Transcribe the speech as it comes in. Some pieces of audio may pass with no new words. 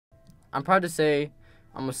I'm proud to say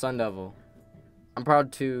I'm a Sun Devil. I'm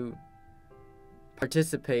proud to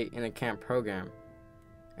participate in a camp program,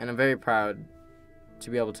 and I'm very proud to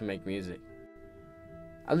be able to make music.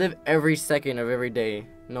 I live every second of every day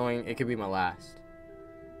knowing it could be my last.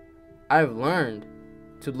 I've learned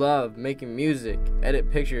to love making music,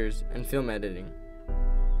 edit pictures, and film editing,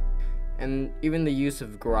 and even the use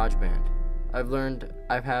of GarageBand. I've learned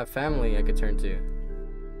I have family I could turn to.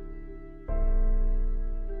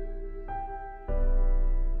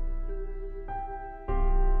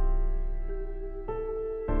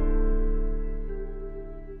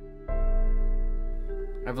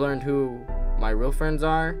 I've learned who my real friends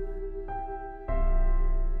are.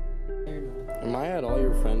 Am I at all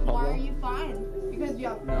your friend, Pablo? Why are you fine? Because you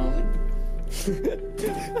have food?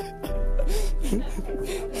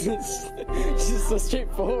 She's so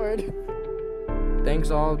straightforward.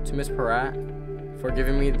 Thanks all to Miss Peratt for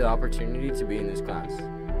giving me the opportunity to be in this class.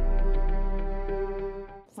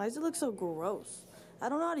 Why does it look so gross? I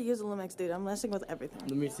don't know how to use the Limex, dude. I'm messing with everything.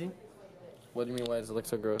 Let me see. What do you mean, why does it look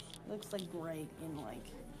so gross? It looks like gray and like...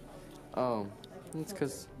 Oh, it's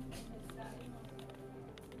because...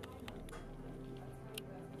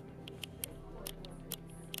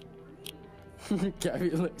 Gabby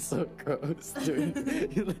looks so gross, dude.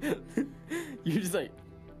 You're just like...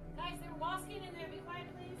 Guys, they're walking in there. Be quiet,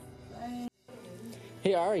 please.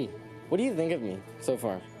 Hey, Ari, what do you think of me so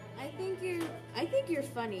far? I think you're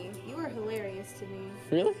funny. You were hilarious to me.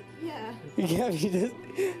 Really? Yeah. Gabby, she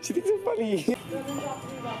thinks I'm funny.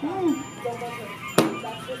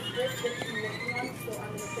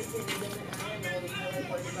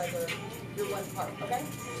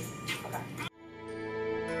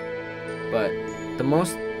 But the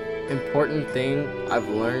most important thing I've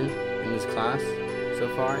learned in this class so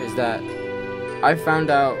far is that I found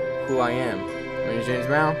out who I am. My name is James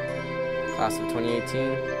Brown, class of 2018,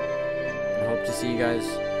 and hope to see you guys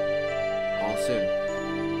all soon.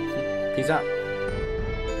 Peace out.